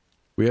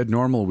 We had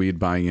normal weed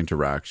buying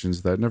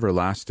interactions that never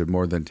lasted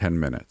more than 10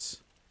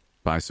 minutes.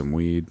 Buy some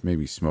weed,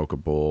 maybe smoke a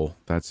bowl,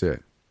 that's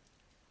it.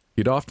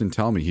 He'd often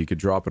tell me he could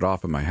drop it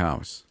off at my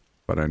house,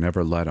 but I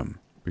never let him,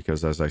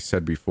 because as I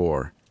said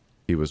before,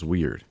 he was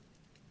weird.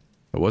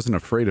 I wasn't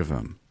afraid of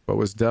him, but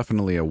was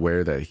definitely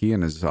aware that he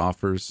and his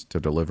offers to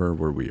deliver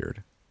were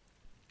weird.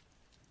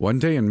 One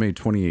day in May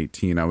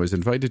 2018, I was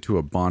invited to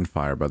a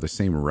bonfire by the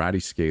same ratty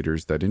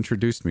skaters that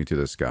introduced me to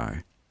this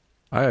guy.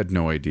 I had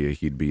no idea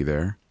he'd be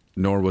there,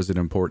 nor was it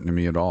important to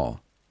me at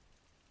all.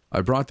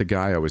 I brought the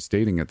guy I was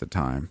dating at the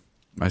time.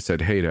 I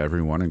said hey to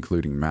everyone,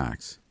 including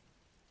Max.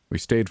 We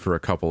stayed for a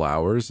couple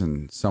hours,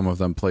 and some of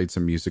them played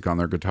some music on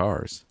their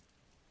guitars.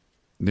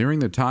 Nearing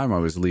the time I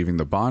was leaving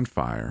the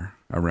bonfire,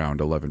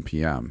 around 11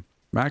 p.m.,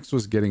 Max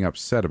was getting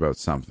upset about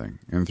something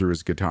and threw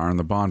his guitar on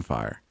the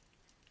bonfire.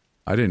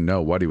 I didn't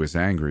know what he was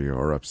angry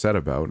or upset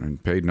about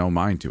and paid no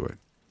mind to it.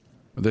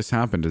 This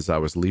happened as I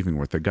was leaving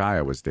with the guy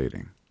I was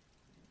dating.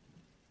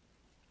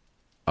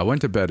 I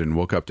went to bed and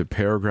woke up to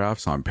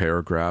paragraphs on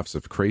paragraphs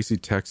of crazy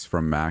texts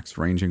from Max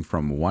ranging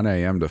from 1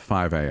 a.m. to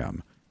 5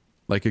 a.m.,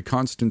 like a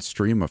constant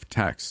stream of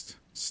text,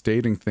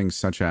 stating things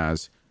such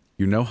as,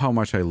 "You know how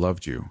much I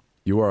loved you.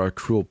 You are a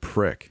cruel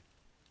prick."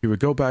 He would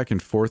go back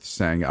and forth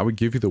saying, "I would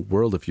give you the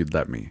world if you'd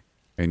let me,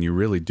 and you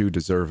really do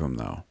deserve him,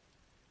 though."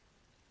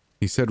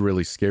 He said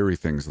really scary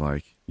things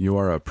like, "You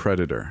are a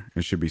predator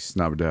and should be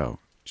snubbed out.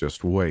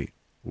 Just wait,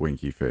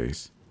 winky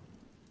face."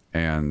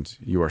 And,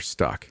 "You are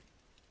stuck.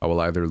 I will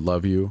either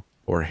love you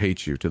or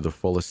hate you to the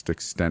fullest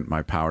extent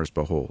my powers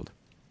behold.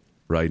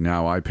 Right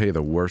now, I pay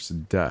the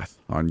worst death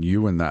on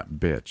you and that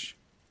bitch."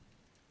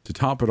 To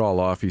top it all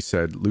off, he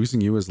said,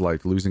 "Losing you is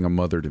like losing a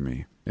mother to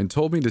me," and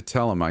told me to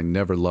tell him I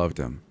never loved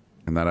him,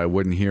 and that I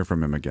wouldn't hear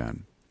from him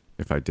again,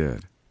 if I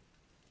did.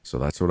 So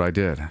that's what I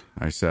did.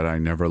 I said, "I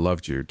never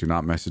loved you, do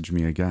not message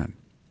me again,"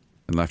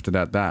 and left it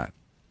at that.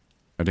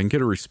 I didn't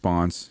get a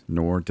response,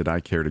 nor did I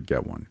care to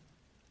get one.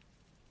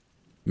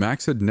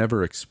 Max had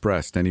never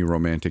expressed any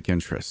romantic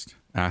interest,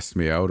 asked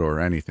me out or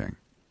anything.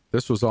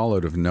 This was all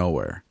out of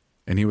nowhere,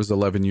 and he was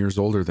 11 years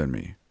older than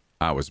me.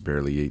 I was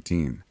barely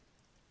 18.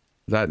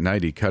 That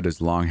night, he cut his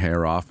long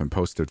hair off and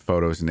posted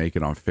photos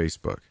naked on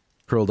Facebook,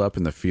 curled up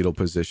in the fetal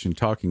position,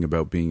 talking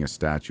about being a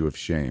statue of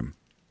shame.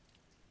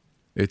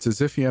 It's as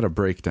if he had a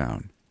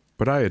breakdown,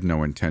 but I had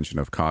no intention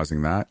of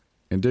causing that,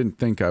 and didn't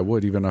think I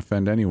would even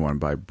offend anyone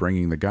by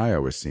bringing the guy I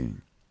was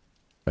seeing.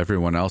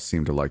 Everyone else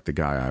seemed to like the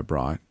guy I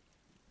brought.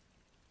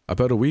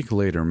 About a week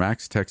later,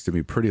 Max texted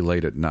me pretty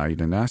late at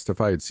night and asked if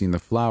I had seen the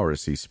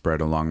flowers he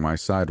spread along my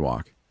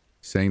sidewalk,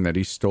 saying that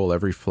he stole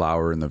every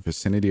flower in the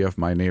vicinity of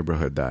my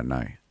neighborhood that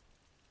night.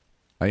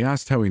 I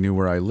asked how he knew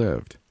where I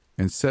lived,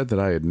 and said that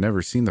I had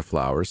never seen the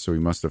flowers, so he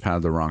must have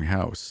had the wrong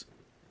house.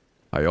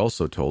 I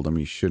also told him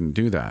he shouldn't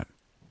do that,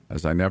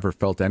 as I never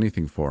felt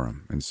anything for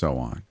him, and so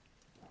on.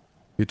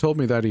 He told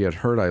me that he had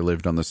heard I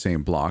lived on the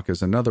same block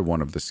as another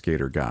one of the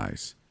skater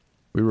guys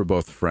we were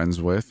both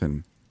friends with,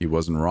 and he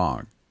wasn't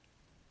wrong.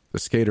 The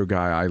skater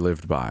guy I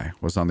lived by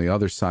was on the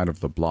other side of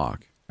the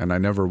block, and I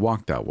never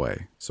walked that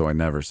way, so I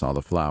never saw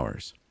the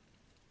flowers.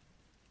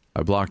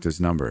 I blocked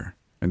his number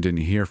and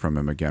didn't hear from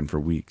him again for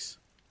weeks.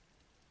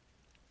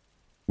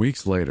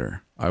 Weeks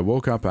later, I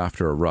woke up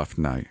after a rough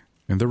night,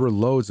 and there were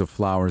loads of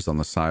flowers on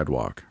the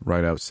sidewalk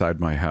right outside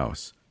my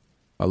house,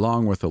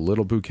 along with a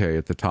little bouquet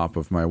at the top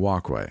of my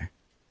walkway.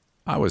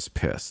 I was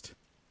pissed.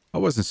 I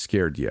wasn't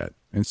scared yet,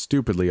 and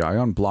stupidly I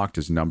unblocked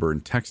his number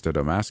and texted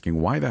him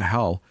asking why the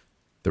hell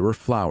there were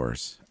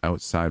flowers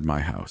outside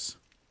my house.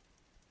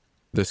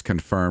 This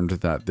confirmed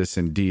that this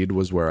indeed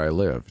was where I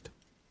lived.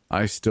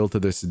 I still to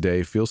this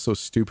day feel so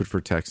stupid for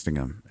texting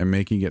him and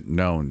making it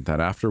known that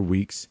after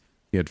weeks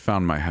he had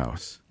found my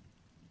house.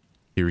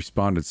 He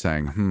responded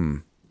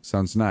saying,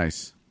 sounds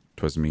nice.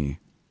 'Twas me.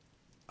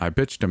 I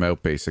bitched him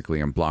out basically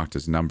and blocked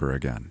his number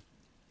again.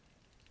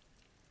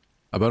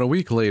 About a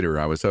week later,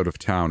 I was out of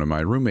town and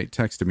my roommate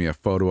texted me a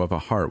photo of a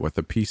heart with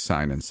a peace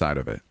sign inside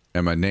of it,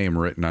 and my name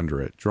written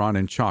under it, drawn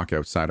in chalk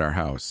outside our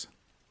house.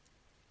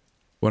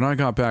 When I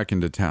got back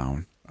into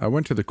town, I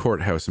went to the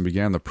courthouse and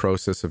began the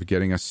process of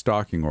getting a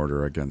stalking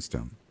order against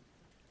him.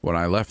 When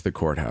I left the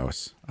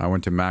courthouse, I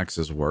went to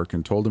Max's work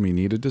and told him he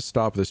needed to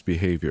stop this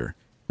behavior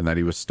and that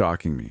he was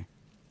stalking me.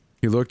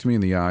 He looked me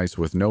in the eyes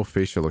with no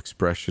facial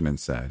expression and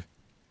said,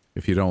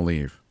 "If you don't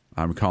leave,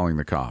 I'm calling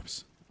the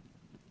cops."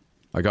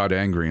 I got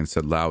angry and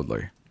said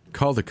loudly,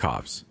 "Call the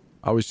cops.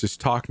 I was just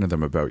talking to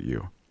them about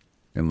you,"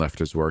 and left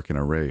his work in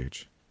a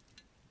rage.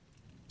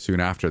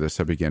 Soon after this,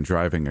 I began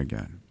driving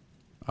again.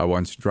 I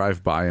once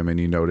drove by him and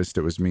he noticed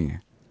it was me.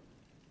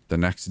 The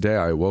next day,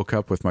 I woke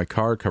up with my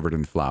car covered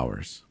in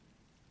flowers.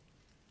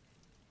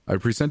 I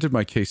presented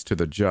my case to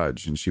the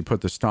judge and she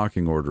put the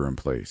stalking order in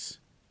place.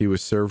 He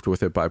was served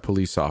with it by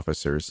police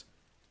officers,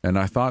 and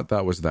I thought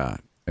that was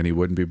that, and he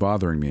wouldn't be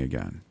bothering me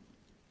again.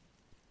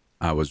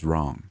 I was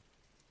wrong.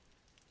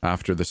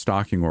 After the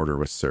stalking order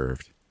was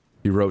served,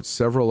 he wrote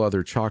several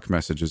other chalk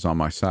messages on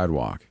my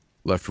sidewalk,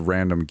 left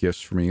random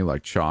gifts for me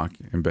like chalk,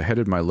 and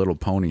beheaded my little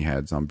pony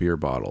heads on beer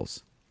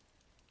bottles.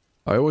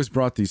 I always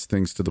brought these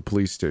things to the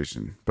police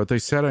station, but they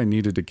said I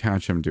needed to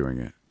catch him doing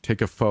it,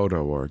 take a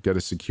photo, or get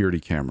a security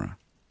camera.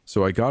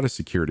 So I got a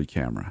security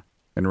camera,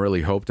 and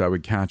really hoped I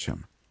would catch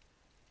him.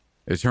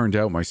 It turned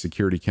out my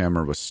security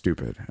camera was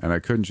stupid, and I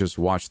couldn't just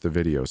watch the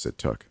videos it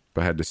took,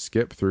 but had to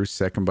skip through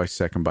second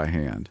by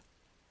hand.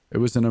 It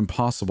was an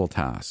impossible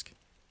task.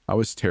 I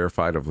was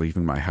terrified of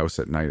leaving my house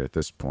at night at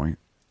this point.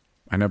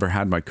 I never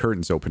had my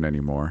curtains open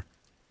anymore,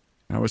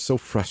 and I was so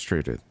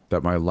frustrated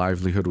that my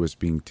livelihood was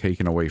being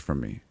taken away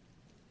from me.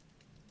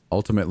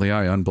 Ultimately,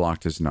 I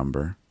unblocked his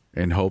number,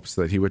 in hopes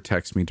that he would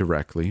text me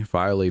directly,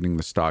 violating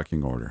the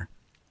stalking order,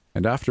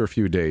 and after a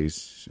few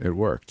days, it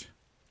worked.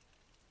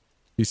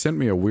 He sent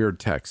me a weird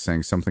text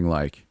saying something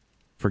like,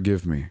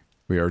 "Forgive me,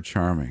 we are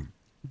charming.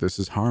 This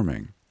is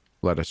harming.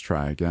 Let us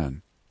try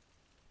again."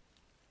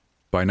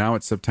 By now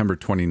it's September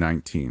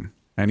 2019,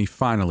 and he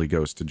finally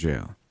goes to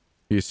jail.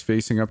 He is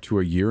facing up to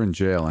a year in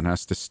jail and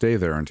has to stay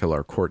there until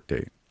our court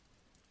date.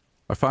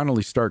 I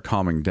finally start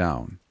calming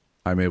down.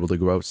 I'm able to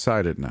go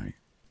outside at night,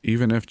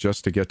 even if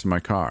just to get to my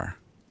car.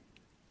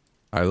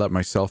 I let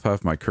myself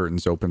have my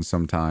curtains open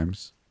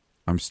sometimes.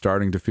 I'm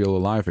starting to feel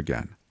alive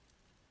again.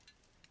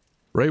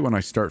 Right when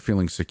I start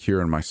feeling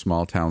secure in my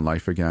small town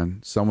life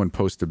again, someone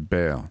posted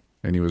bail,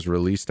 and he was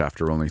released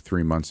after only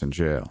 3 months in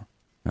jail,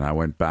 and I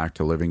went back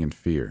to living in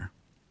fear.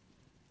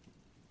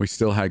 We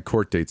still had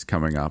court dates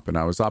coming up, and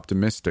I was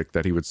optimistic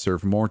that he would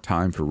serve more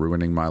time for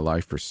ruining my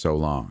life for so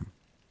long.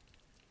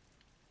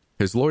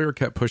 His lawyer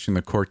kept pushing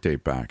the court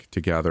date back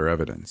to gather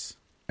evidence,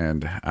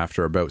 and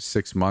after about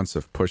 6 months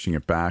of pushing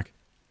it back,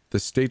 the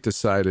state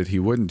decided he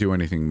wouldn't do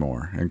anything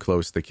more and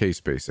closed the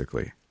case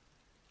basically.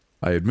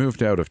 I had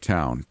moved out of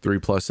town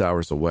 3+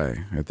 hours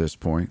away at this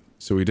point,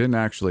 so we didn't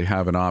actually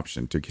have an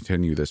option to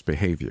continue this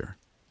behavior.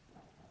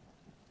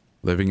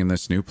 Living in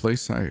this new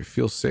place, I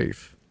feel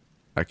safe.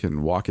 I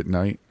can walk at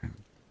night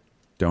and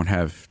don't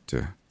have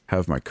to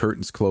have my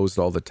curtains closed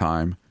all the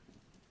time.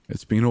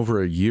 It's been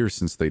over a year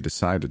since they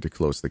decided to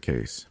close the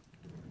case.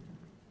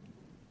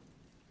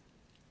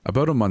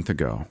 About a month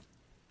ago,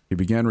 he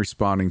began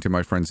responding to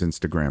my friend's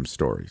Instagram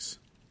stories.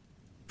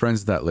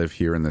 friends that live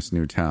here in this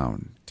new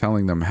town,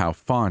 telling them how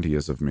fond he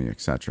is of me,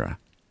 etc.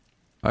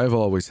 I have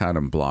always had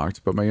him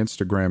blocked, but my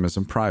Instagram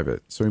isn't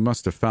private, so he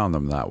must have found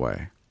them that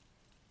way.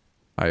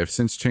 I have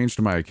since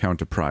changed my account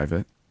to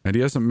private, and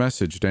he hasn't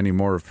messaged any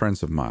more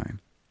friends of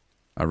mine.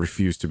 I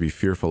refuse to be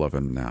fearful of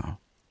him now.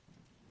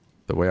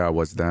 The way I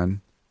was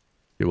then,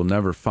 he will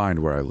never find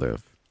where I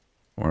live,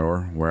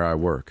 or where I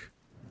work.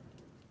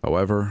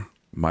 However,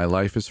 my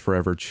life is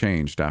forever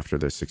changed after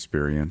this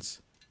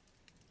experience.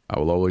 I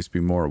will always be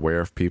more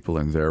aware of people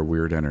and their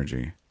weird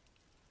energy.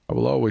 I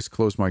will always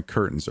close my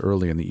curtains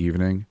early in the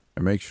evening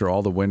and make sure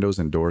all the windows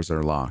and doors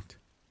are locked.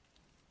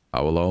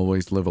 I will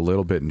always live a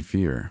little bit in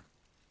fear.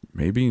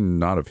 Maybe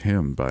not of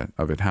him, but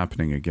of it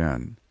happening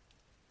again.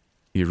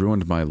 He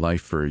ruined my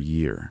life for a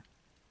year,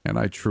 and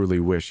I truly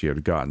wish he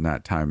had gotten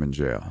that time in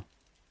jail.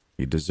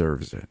 He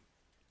deserves it.